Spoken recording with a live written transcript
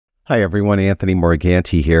Hi everyone, Anthony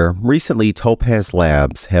Morganti here. Recently, Topaz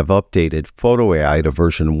Labs have updated Photo AI to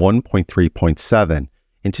version 1.3.7.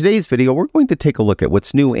 In today's video, we're going to take a look at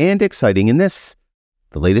what's new and exciting in the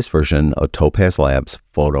latest version of Topaz Labs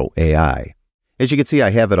Photo AI. As you can see,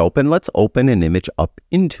 I have it open. Let's open an image up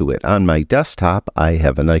into it. On my desktop, I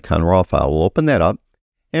have a Nikon RAW file. We'll open that up.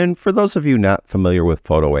 And for those of you not familiar with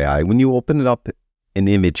Photo AI, when you open it up an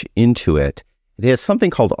image into it, it has something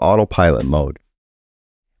called autopilot mode.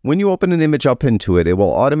 When you open an image up into it, it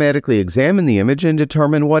will automatically examine the image and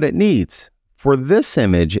determine what it needs. For this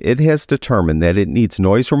image, it has determined that it needs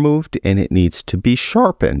noise removed and it needs to be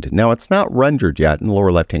sharpened. Now, it's not rendered yet. In the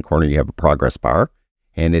lower left-hand corner, you have a progress bar,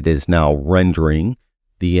 and it is now rendering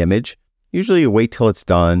the image. Usually, you wait till it's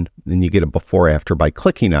done, then you get a before-after by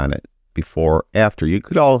clicking on it. Before-after. You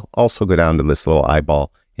could also go down to this little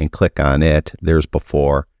eyeball and click on it. There's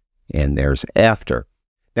before and there's after.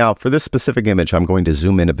 Now, for this specific image, I'm going to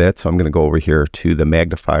zoom in a bit. So I'm going to go over here to the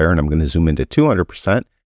magnifier, and I'm going to zoom into 200%.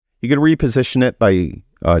 You can reposition it by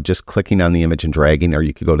just clicking on the image and dragging, or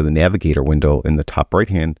you could go to the navigator window in the top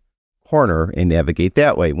right-hand corner and navigate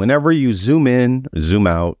that way. Whenever you zoom in, zoom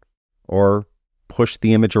out, or push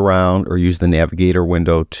the image around, or use the navigator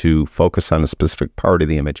window to focus on a specific part of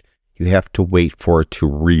the image, you have to wait for it to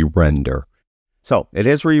re-render. So it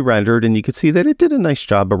is re-rendered, and you can see that it did a nice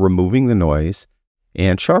job of removing the noise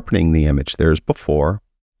and sharpening the image. There's before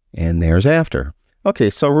and there's after. Okay,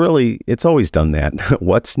 so really, it's always done that.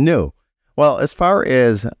 What's new? Well, as far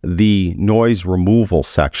as the noise removal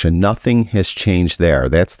section, nothing has changed there.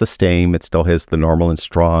 That's the same. It still has the normal and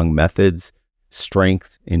strong methods,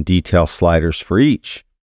 strength, and detail sliders for each.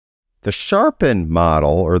 The sharpen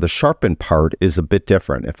model, or the sharpen part, is a bit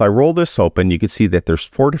different. If I roll this open, you can see that there's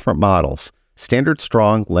 4 different models: standard,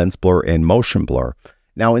 strong, lens blur, and motion blur.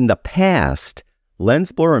 Now, in the past,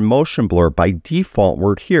 lens blur and motion blur by default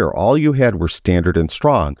weren't here. All you had were standard and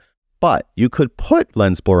strong. But you could put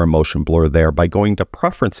lens blur and motion blur there by going to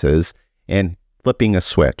preferences and flipping a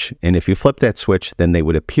switch. And if you flip that switch, then they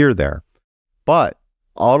would appear there. But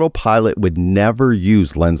autopilot would never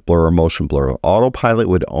use lens blur or motion blur. Autopilot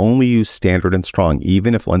would only use standard and strong,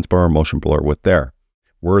 even if lens blur or motion blur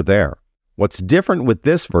were there. What's different with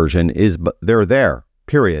this version is they're there.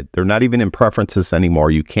 Period. They're not even in preferences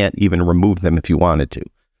anymore. You can't even remove them if you wanted to.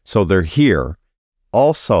 So they're here.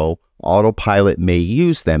 Also, autopilot may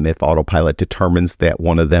use them if autopilot determines that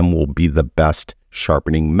one of them will be the best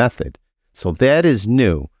sharpening method. So that is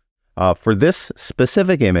new. For this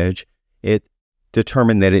specific image, it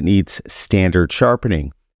determined that it needs standard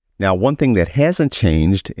sharpening. Now, one thing that hasn't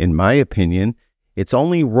changed, in my opinion, it's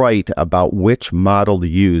only right about which model to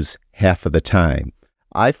use half of the time.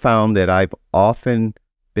 I found that I've often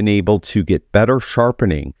been able to get better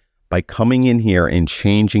sharpening by coming in here and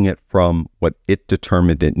changing it from what it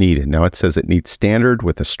determined it needed. Now it says it needs standard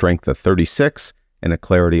with a strength of 36 and a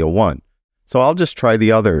clarity of 1. So I'll just try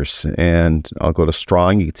the others, and I'll go to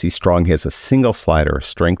strong. You can see strong has a single slider, a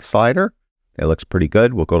strength slider. That looks pretty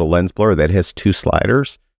good. We'll go to lens blur. That has 2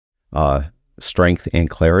 sliders, strength and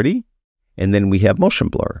clarity. And then we have motion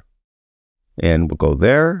blur. And we'll go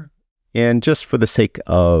there. And just for the sake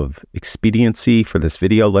of expediency for this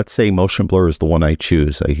video, let's say motion blur is the one I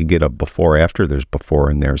choose. I could get a before, after. There's before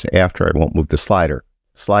and there's after. I won't move the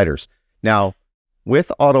sliders. Now,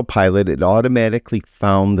 with autopilot, it automatically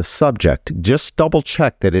found the subject. Just double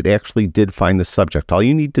check that it actually did find the subject. All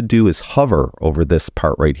you need to do is hover over this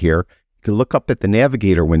part right here. You can look up at the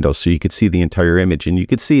navigator window so you could see the entire image, and you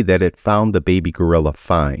could see that it found the baby gorilla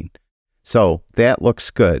fine. So that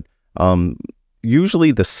looks good.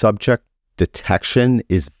 Usually the subject detection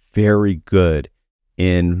is very good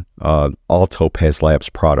in all Topaz Labs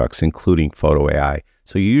products, including Photo AI.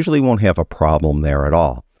 So you usually won't have a problem there at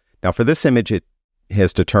all. Now for this image, it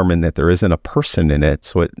has determined that there isn't a person in it,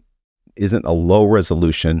 so it isn't a low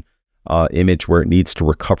resolution image where it needs to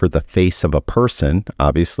recover the face of a person,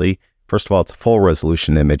 obviously. First of all, it's a full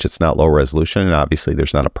resolution image. It's not low resolution, and obviously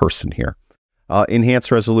there's not a person here.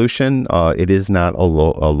 Enhanced resolution, it is not a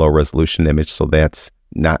low resolution image, so that's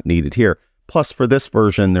not needed here. Plus, for this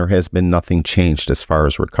version, there has been nothing changed as far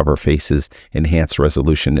as recover faces, enhanced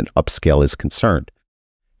resolution, and upscale is concerned.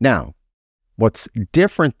 Now, what's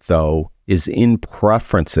different, though, is in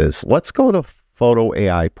preferences. Let's go to Photo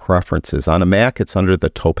AI preferences. On a Mac, it's under the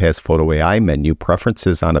Topaz Photo AI menu.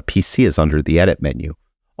 Preferences on a PC is under the Edit menu.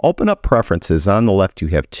 Open up Preferences. On the left, you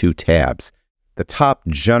have 2 tabs. The top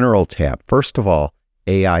General tab, first of all,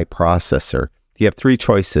 AI processor. You have 3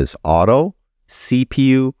 choices: Auto,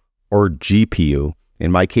 CPU, or GPU.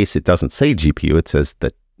 In my case, it doesn't say GPU. It says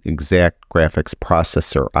the exact graphics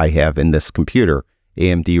processor I have in this computer.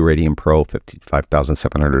 AMD Radeon Pro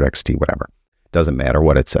 5700 XT, whatever. Doesn't matter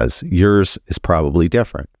what it says. Yours is probably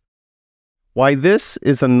different. Why this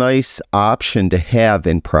is a nice option to have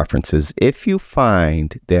in preferences, if you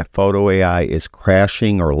find that Photo AI is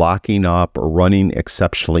crashing or locking up or running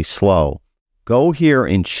exceptionally slow, go here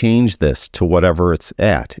and change this to whatever it's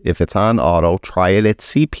at. If it's on auto, try it at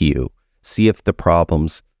CPU. See if the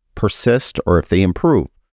problems persist or if they improve.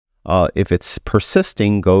 If it's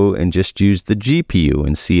persisting, go and just use the GPU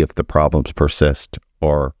and see if the problems persist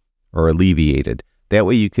or are alleviated. That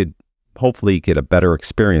way you could hopefully get a better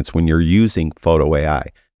experience when you're using Photo AI.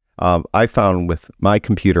 I found with my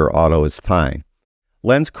computer, auto is fine.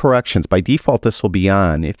 Lens corrections, by default, this will be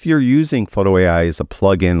on. If you're using Photo AI as a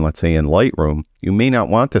plugin, let's say in Lightroom, you may not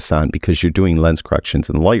want this on because you're doing lens corrections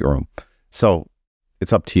in Lightroom. So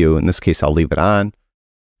it's up to you. In this case, I'll leave it on.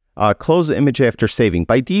 Close the image after saving.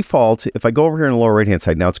 By default, if I go over here in the lower right-hand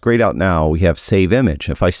side, now it's grayed out now, we have save image.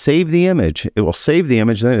 If I save the image, it will save the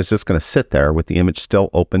image, then it's just going to sit there with the image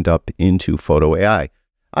still opened up into Photo AI.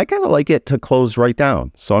 I kind of like it to close right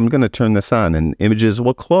down, so I'm going to turn this on, and images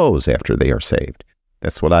will close after they are saved.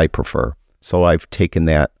 That's what I prefer. So I've taken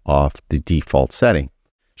that off the default setting.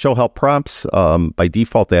 Show help prompts, by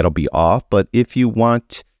default, that'll be off, but if you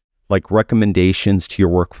want like recommendations to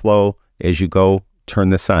your workflow as you go, turn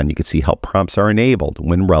this on. You can see help prompts are enabled.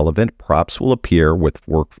 When relevant, prompts will appear with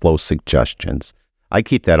workflow suggestions. I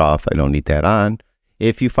keep that off. I don't need that on.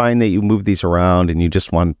 If you find that you move these around and you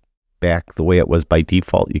just want back the way it was by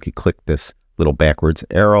default, you could click this little backwards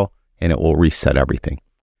arrow and it will reset everything.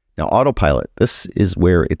 Now, autopilot, this is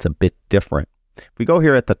where it's a bit different. If we go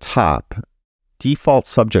here at the top, default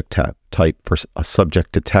subject type for a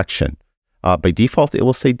subject detection. By default, it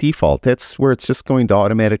will say default. That's where it's just going to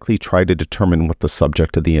automatically try to determine what the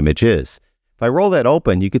subject of the image is. If I roll that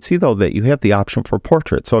open, you can see, though, that you have the option for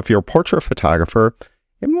portrait. So if you're a portrait photographer,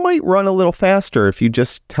 it might run a little faster if you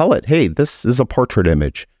just tell it, hey, this is a portrait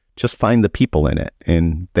image. Just find the people in it,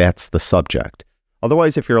 and that's the subject.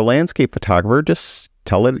 Otherwise, if you're a landscape photographer, just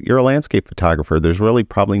tell it you're a landscape photographer. There's really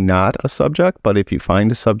probably not a subject, but if you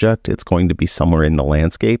find a subject, it's going to be somewhere in the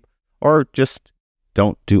landscape, or just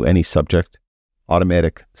don't do any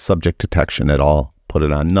automatic subject detection at all. Put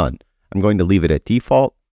it on none. I'm going to leave it at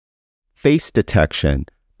default. Face detection.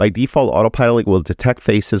 By default, autopilot will detect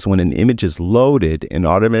faces when an image is loaded and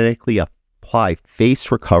automatically apply face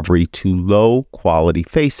recovery to low quality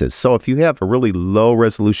faces. So if you have a really low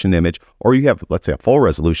resolution image, or you have, let's say, a full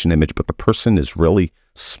resolution image, but the person is really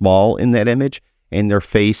small in that image and their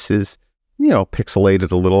face is, you know,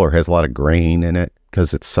 pixelated a little or has a lot of grain in it,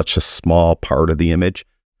 because it's such a small part of the image.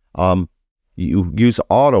 You use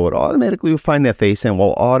auto, it automatically will find that face and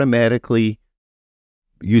will automatically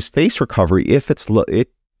use face recovery if it's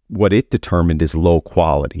what it determined is low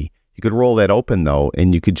quality. You could roll that open, though,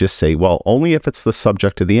 and you could just say, well, only if it's the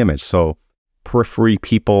subject of the image. So periphery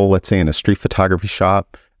people, let's say in a street photography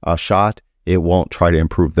shot, it won't try to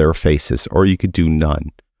improve their faces. Or you could do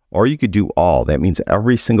none. Or you could do all. That means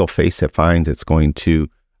every single face it finds, it's going to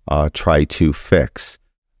try to fix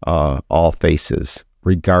all faces,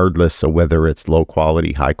 regardless of whether it's low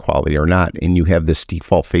quality, high quality, or not. And you have this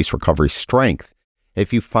default face recovery strength.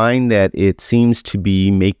 If you find that it seems to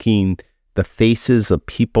be making the faces of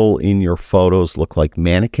people in your photos look like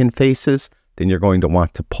mannequin faces, then you're going to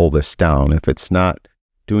want to pull this down. If it's not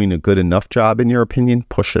doing a good enough job, in your opinion,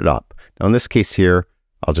 push it up. Now, in this case here,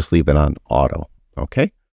 I'll just leave it on auto.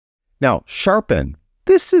 Okay. Now, sharpen.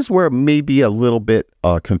 This is where it may be a little bit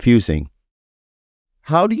confusing.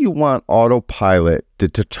 How do you want autopilot to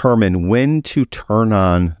determine when to turn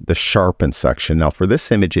on the sharpen section? Now, for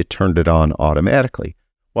this image, it turned it on automatically.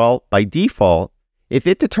 Well, by default, if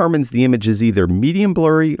it determines the image is either medium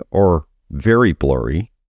blurry or very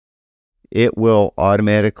blurry, it will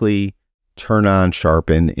automatically turn on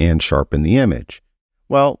sharpen and sharpen the image.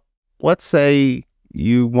 Well, let's say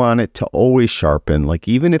you want it to always sharpen, like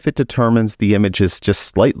even if it determines the image is just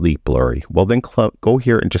slightly blurry, well, then go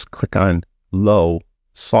here and just click on low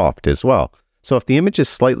soft as well. So if the image is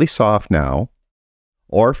slightly soft now,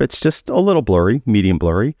 or if it's just a little blurry, medium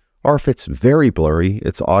blurry, or if it's very blurry,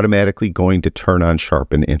 it's automatically going to turn on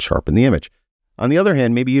sharpen and sharpen the image. On the other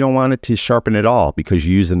hand, maybe you don't want it to sharpen at all because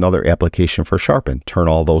you use another application for sharpen. Turn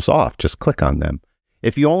all those off. Just click on them.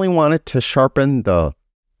 If you only want it to sharpen the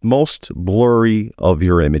most blurry of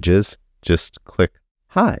your images, just click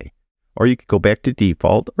high. Or you could go back to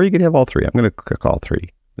default, or you could have all three. I'm going to click all three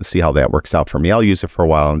and see how that works out for me. I'll use it for a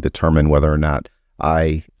while and determine whether or not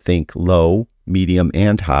I think low, medium,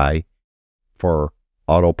 and high for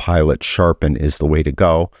autopilot sharpen is the way to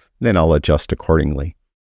go. Then I'll adjust accordingly.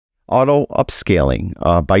 Auto upscaling.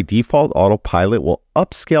 By default, Autopilot will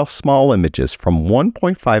upscale small images from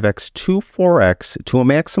 1.5x to 4x to a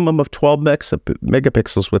maximum of 12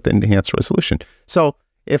 megapixels with enhanced resolution. So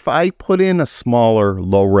if I put in a smaller,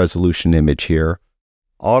 low resolution image here,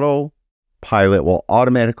 Autopilot will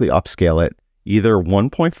automatically upscale it either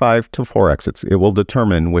 1.5 to 4x. It will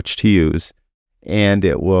determine which to use, and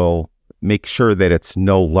it will make sure that it's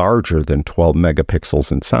no larger than 12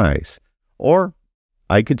 megapixels in size. Or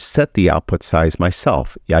I could set the output size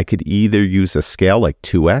myself. I could either use a scale like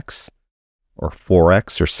 2x or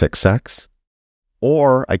 4x or 6x,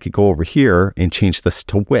 or I could go over here and change this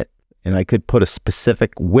to width, and I could put a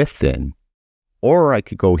specific width in, or I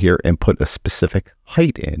could go here and put a specific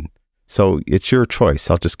height in. So it's your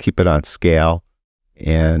choice. I'll just keep it on scale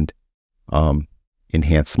and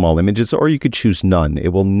enhance small images, or you could choose none. It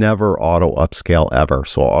will never auto upscale ever.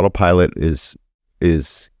 So Autopilot is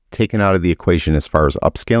taken out of the equation as far as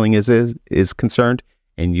upscaling is concerned,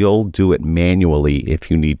 and you'll do it manually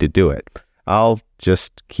if you need to do it. I'll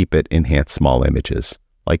just keep it enhanced small images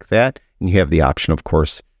like that, and you have the option, of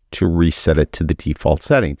course, to reset it to the default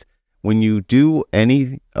settings. When you do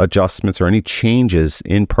any adjustments or any changes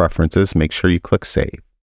in preferences, make sure you click Save.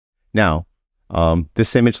 Now,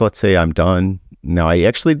 this image, let's say I'm done. Now, I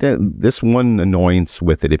actually did this one annoyance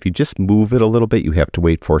with it. If you just move it a little bit, you have to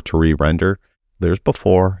wait for it to re-render. There's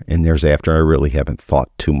before and there's after. I really haven't thought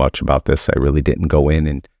too much about this. I really didn't go in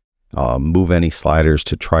and move any sliders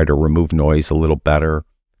to try to remove noise a little better.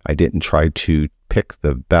 I didn't try to pick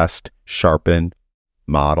the best sharpen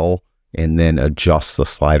model and then adjust the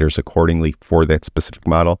sliders accordingly for that specific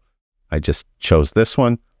model. I just chose this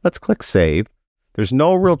one. Let's click Save. There's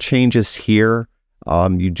no real changes here.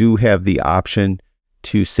 You do have the option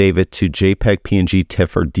to save it to JPEG, PNG,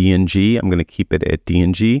 TIFF, or DNG. I'm going to keep it at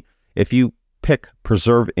DNG. If you pick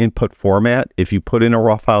Preserve Input Format, if you put in a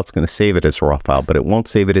raw file, it's going to save it as a raw file, but it won't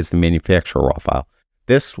save it as the manufacturer raw file.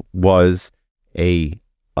 This was a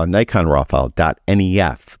Nikon raw file,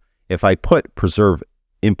 .nef. If I put Preserve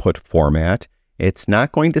Input Format, it's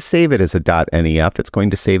not going to save it as a .nef. It's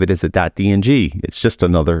going to save it as a .dng. It's just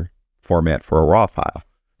another format for a raw file.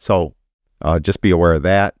 So just be aware of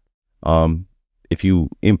that. If you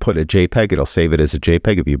input a JPEG, it'll save it as a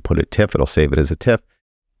JPEG. If you put a TIFF, it'll save it as a TIFF.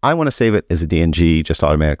 I want to save it as a DNG just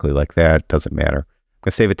automatically like that. Doesn't matter. I'm going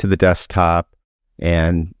to save it to the desktop,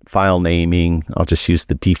 and file naming, I'll just use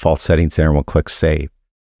the default settings there and we'll click Save.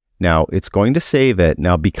 Now it's going to save it.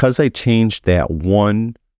 Now, because I changed that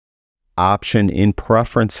one option in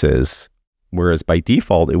preferences, whereas by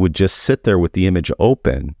default it would just sit there with the image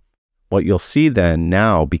open, what you'll see then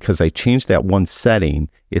now, because I changed that one setting,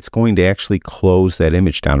 it's going to actually close that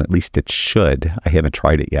image down. At least it should. I haven't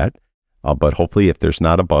tried it yet, but hopefully if there's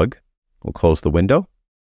not a bug, we'll close the window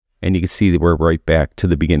and you can see that we're right back to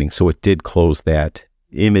the beginning. So it did close that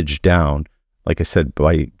image down. Like I said,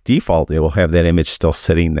 by default, it will have that image still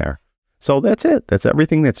sitting there. So that's it. That's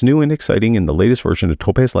everything that's new and exciting in the latest version of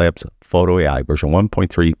Topaz Labs Photo AI, version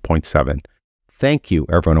 1.3.7. Thank you,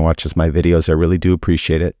 everyone who watches my videos. I really do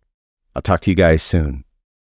appreciate it. I'll talk to you guys soon.